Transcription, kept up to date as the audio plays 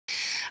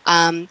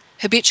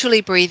habitually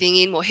breathing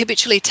in more,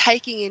 habitually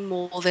taking in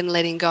more than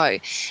letting go.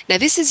 Now,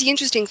 this is the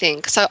interesting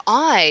thing. So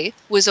I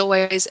was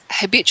always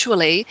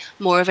habitually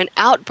more of an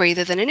out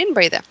breather than an in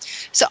breather.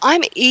 So I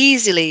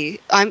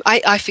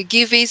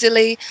forgive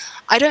easily.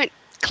 I don't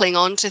cling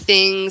on to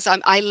things.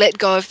 I let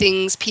go of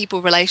things,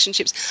 people,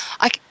 relationships.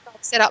 I can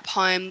set up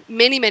home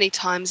many, many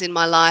times in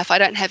my life. I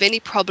don't have any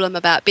problem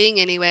about being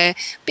anywhere,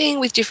 being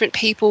with different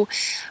people.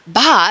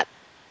 But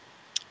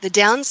the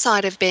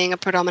downside of being a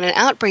predominant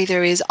out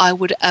breather is I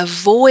would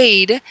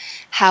avoid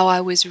how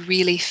I was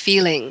really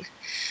feeling.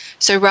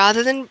 So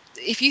rather than,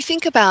 if you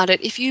think about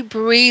it, if you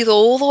breathe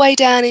all the way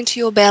down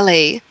into your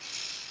belly,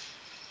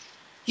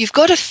 you've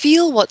got to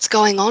feel what's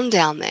going on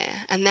down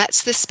there. And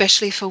that's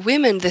especially for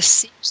women, the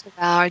secret of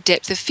our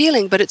depth of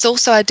feeling, but it's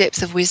also our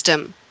depth of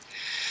wisdom.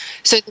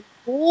 So the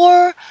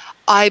more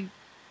I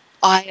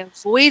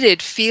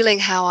avoided feeling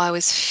how I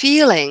was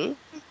feeling,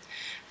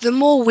 the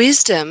more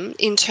wisdom,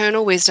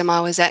 internal wisdom,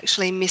 I was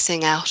actually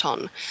missing out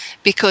on,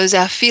 because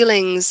our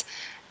feelings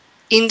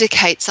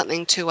indicate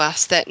something to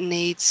us that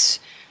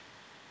needs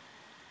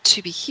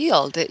to be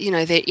healed. That, you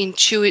know, they're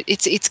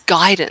it's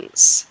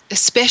guidance,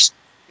 especially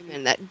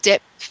women. That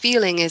depth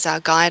feeling is our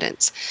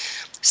guidance.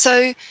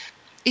 So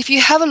if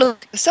you have a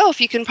look at yourself,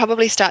 you can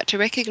probably start to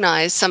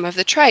recognize some of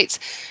the traits.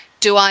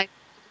 Do I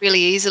really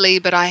easily,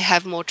 but I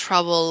have more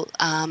trouble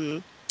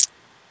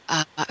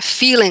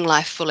feeling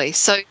life fully?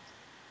 So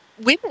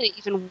women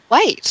even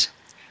weight.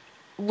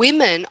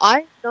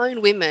 I've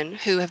known women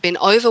who have been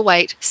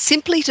overweight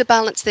simply to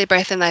balance their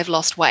breath and they've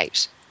lost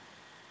weight.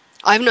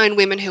 I've known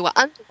women who are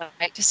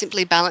underweight to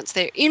simply balance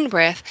their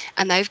in-breath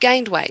and they've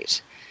gained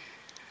weight.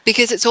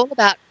 Because it's all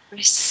about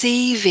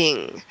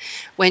receiving.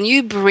 When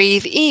you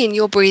breathe in,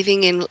 you're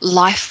breathing in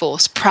life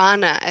force,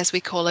 prana, as we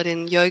call it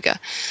in yoga.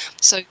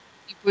 So you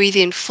breathe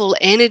in full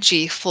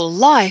energy, full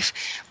life,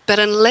 but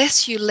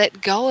unless you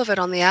let go of it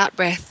on the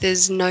out-breath,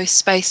 there's no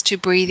space to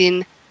breathe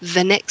in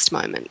the next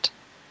moment.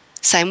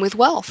 Same with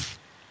wealth.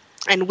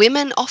 And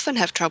women often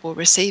have trouble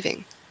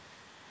receiving.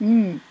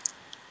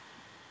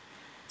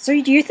 So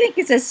do you think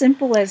it's as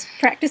simple as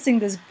practicing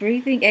this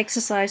breathing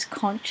exercise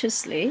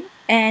consciously?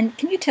 And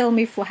can you tell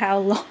me for how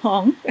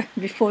long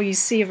before you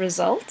see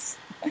results?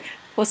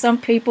 For some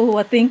people who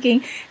are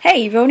thinking,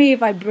 hey,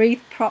 if I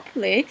breathe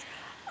properly,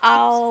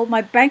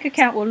 my bank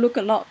account will look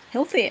a lot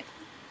healthier.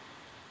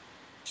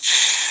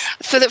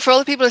 For all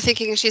the people who are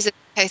thinking she's in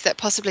a case, that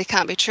possibly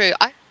can't be true.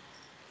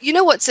 You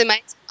know what's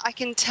amazing? I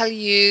can tell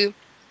you,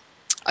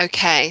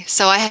 okay,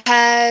 so I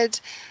had,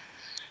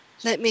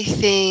 let me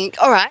think,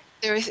 all right,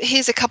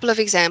 here's a couple of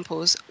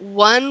examples.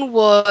 One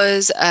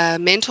was a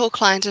mentor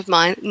client of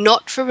mine,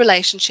 not for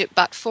relationship,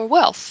 but for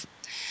wealth.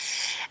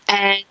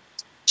 And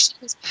she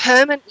was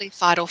permanently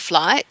fight or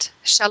flight,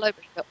 shallow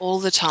breather all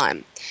the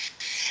time.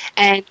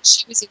 And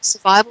she was in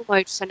survival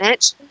mode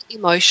financially,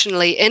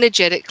 emotionally,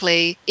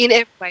 energetically, in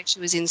every way she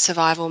was in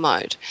survival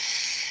mode.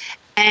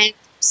 And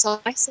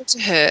so I said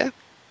to her,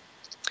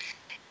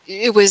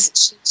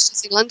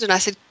 she's in London, I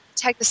said,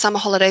 take the summer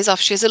holidays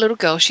off. She has a little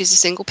girl, she's a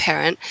single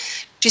parent.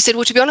 She said,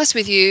 well, to be honest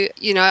with you,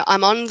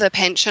 I'm on the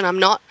pension, I'm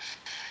not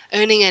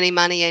earning any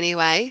money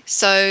anyway,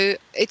 so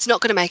it's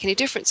not going to make any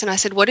difference. And I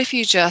said, what if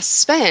you just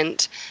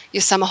spent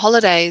your summer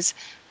holidays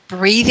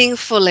breathing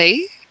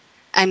fully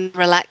and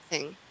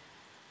relaxing?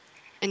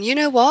 And you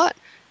know what?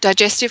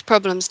 Digestive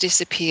problems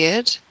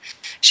disappeared.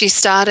 She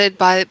started,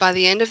 by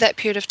the end of that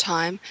period of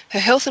time, her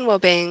health and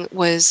well-being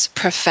was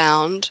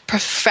profoundly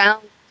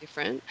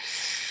different.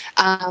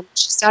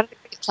 She started to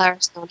get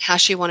clarity on how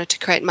she wanted to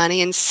create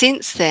money, and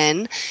since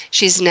then,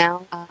 she's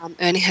now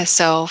earning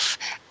herself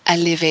a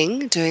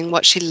living, doing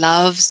what she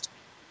loves.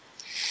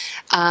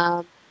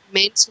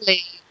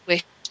 Mentally, where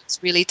she's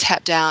really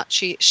tapped out,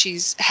 she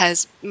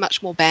has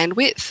much more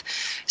bandwidth.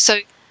 So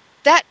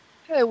that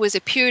was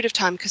a period of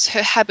time because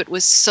her habit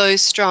was so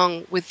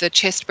strong with the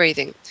chest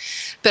breathing.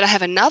 But I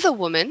have another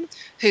woman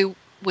who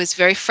was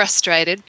very frustrated